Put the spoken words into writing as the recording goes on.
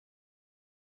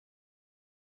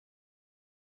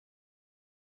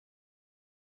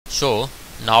So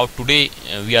now today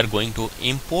we are going to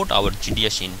import our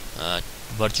GDS in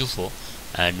Virtuoso,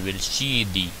 and we'll see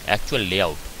the actual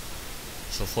layout.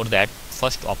 So for that,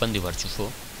 first open the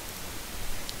Virtuoso.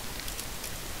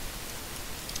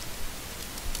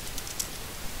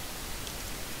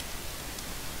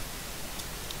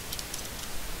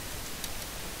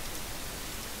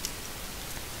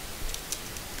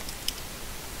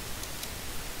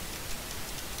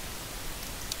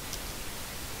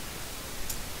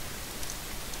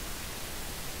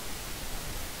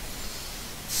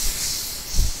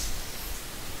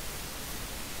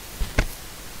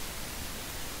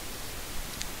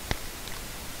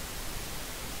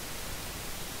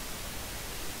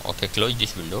 Okay, close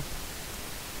this window.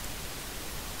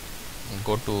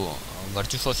 Go to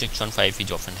Virtuoso 615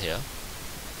 is often here.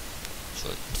 So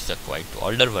it's a quite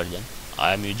older version.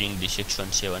 I am using the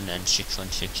 617 and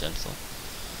 616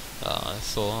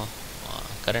 also.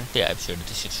 Currently I have set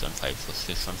the 615, so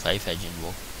 615 has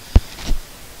invoked.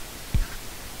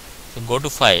 So go to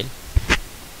File,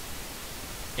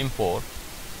 Import,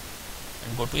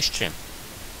 and go to Stream.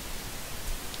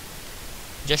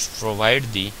 Just provide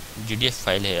the GDS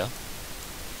file here.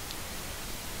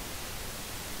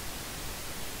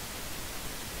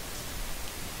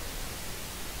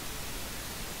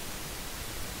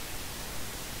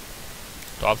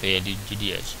 Top here is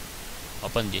GDS.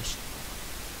 Open this.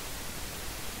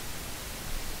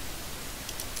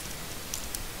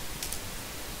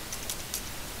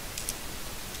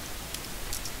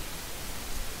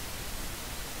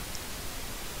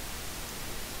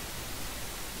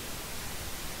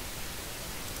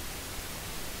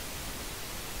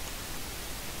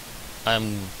 I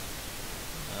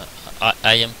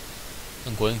am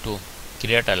going to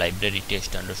create a library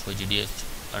test underscore GDS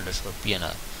underscore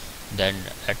PNR, then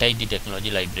attach the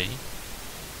technology library.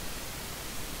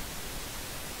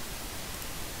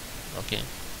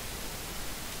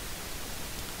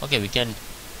 Okay, we can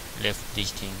left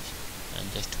these things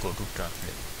and just go to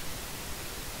translate.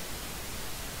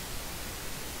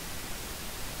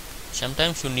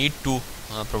 Sometimes you need to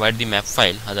provide the map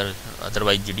file,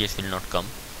 otherwise GDS will not come.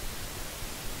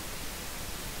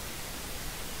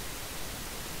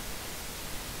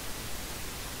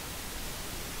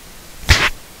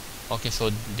 Okay, so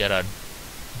there are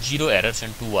 0 errors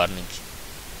and 2 warnings.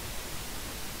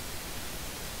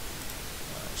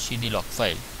 See the log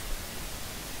file.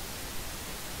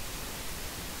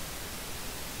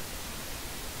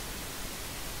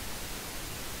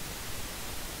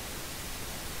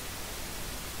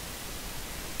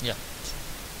 Yeah.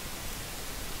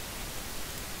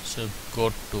 So go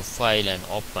to File and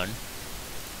Open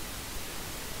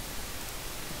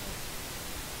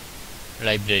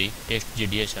library test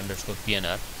GDS underscore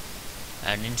PNR,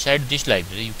 and inside this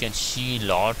library you can see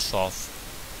lots of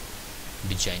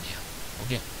design here.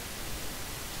 Okay,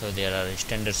 so there are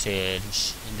standard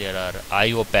cells, there are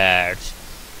IO pads,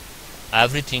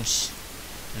 everything's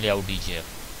layout is here.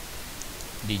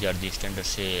 These are the standard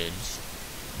cells,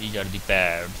 these are the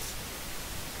pads,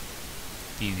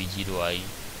 PV0i.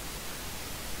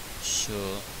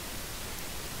 So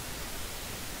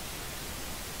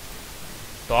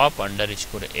top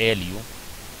underscore ALU,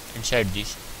 inside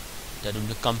this there will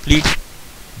be complete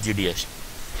GDS.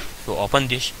 So open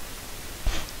this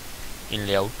in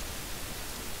layout.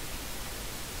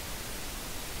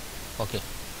 Okay,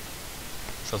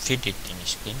 so fit it in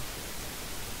screen,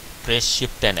 press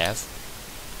Shift and F.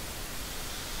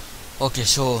 Okay,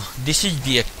 so this is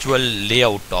the actual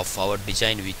layout of our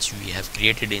design which we have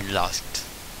created in last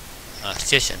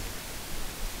session.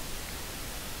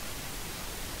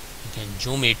 You can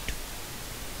zoom it.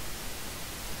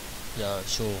 Yeah,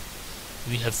 so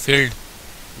we have filled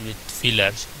with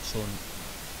fillers, so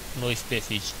no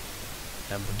space is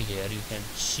empty here. You can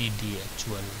see the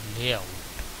actual layout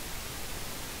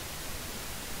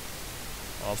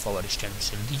of our standard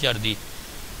cell. These are the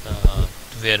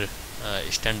where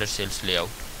standard cells layout.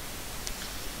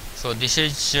 So this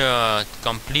is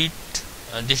complete.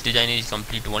 This design is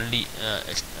complete only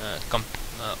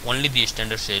only the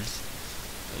standard cells.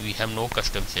 We have no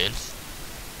custom cells.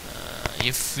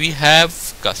 If we have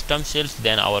custom cells,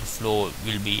 then our flow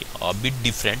will be a bit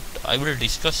different. I will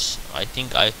discuss. I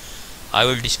think I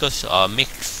will discuss a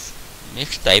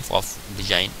mixed type of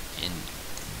design in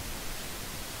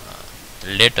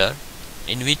later,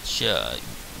 in which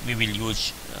we will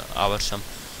use our some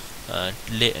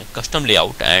custom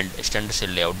layout and standard cell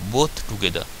layout both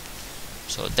together.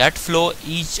 So that flow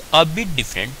is a bit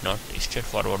different, not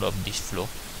straightforward of this flow.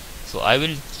 So I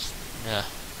will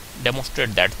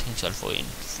demonstrate that things also in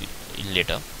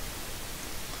later.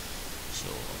 So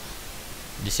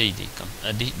this is the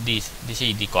this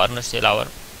is the corner cell, our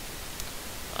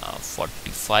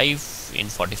 45 in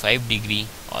 45 degree.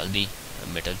 All the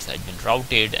metals has been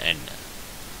routed, and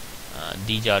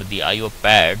these are the IO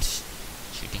pads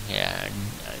sitting here, and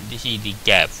this is the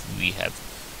gap we have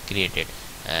created,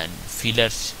 and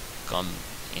fillers come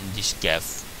in this gap,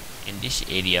 in this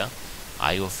area,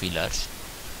 IO fillers,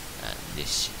 and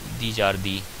these are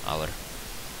the our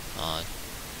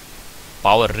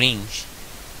power rings,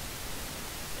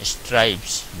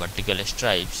 stripes, vertical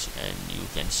stripes, and you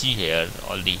can see here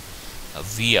all the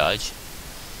vias.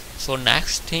 So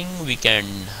next thing, we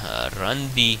can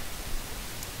run the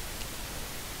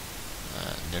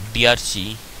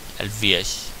DRC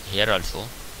LVS here also,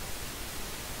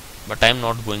 but I am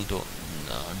not going to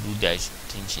do those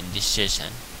things in this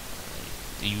session.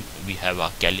 We have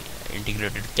a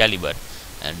integrated caliber,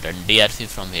 and run DRC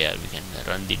from here. We can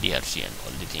run the DRC and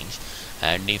all the things,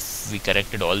 and if we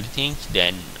corrected all the things,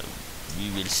 then we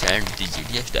will send the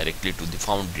GDS directly to the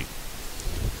foundry.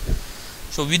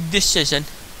 So with this session,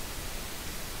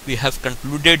 we have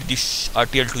concluded this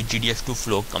RTL to GDS2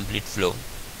 flow, complete flow.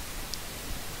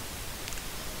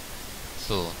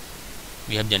 So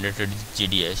we have generated the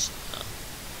GDS,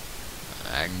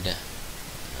 and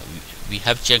we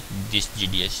have checked this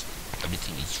GDS.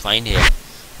 Everything is fine here.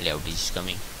 Layout is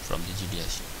coming from the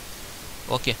GDS.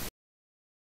 Okay.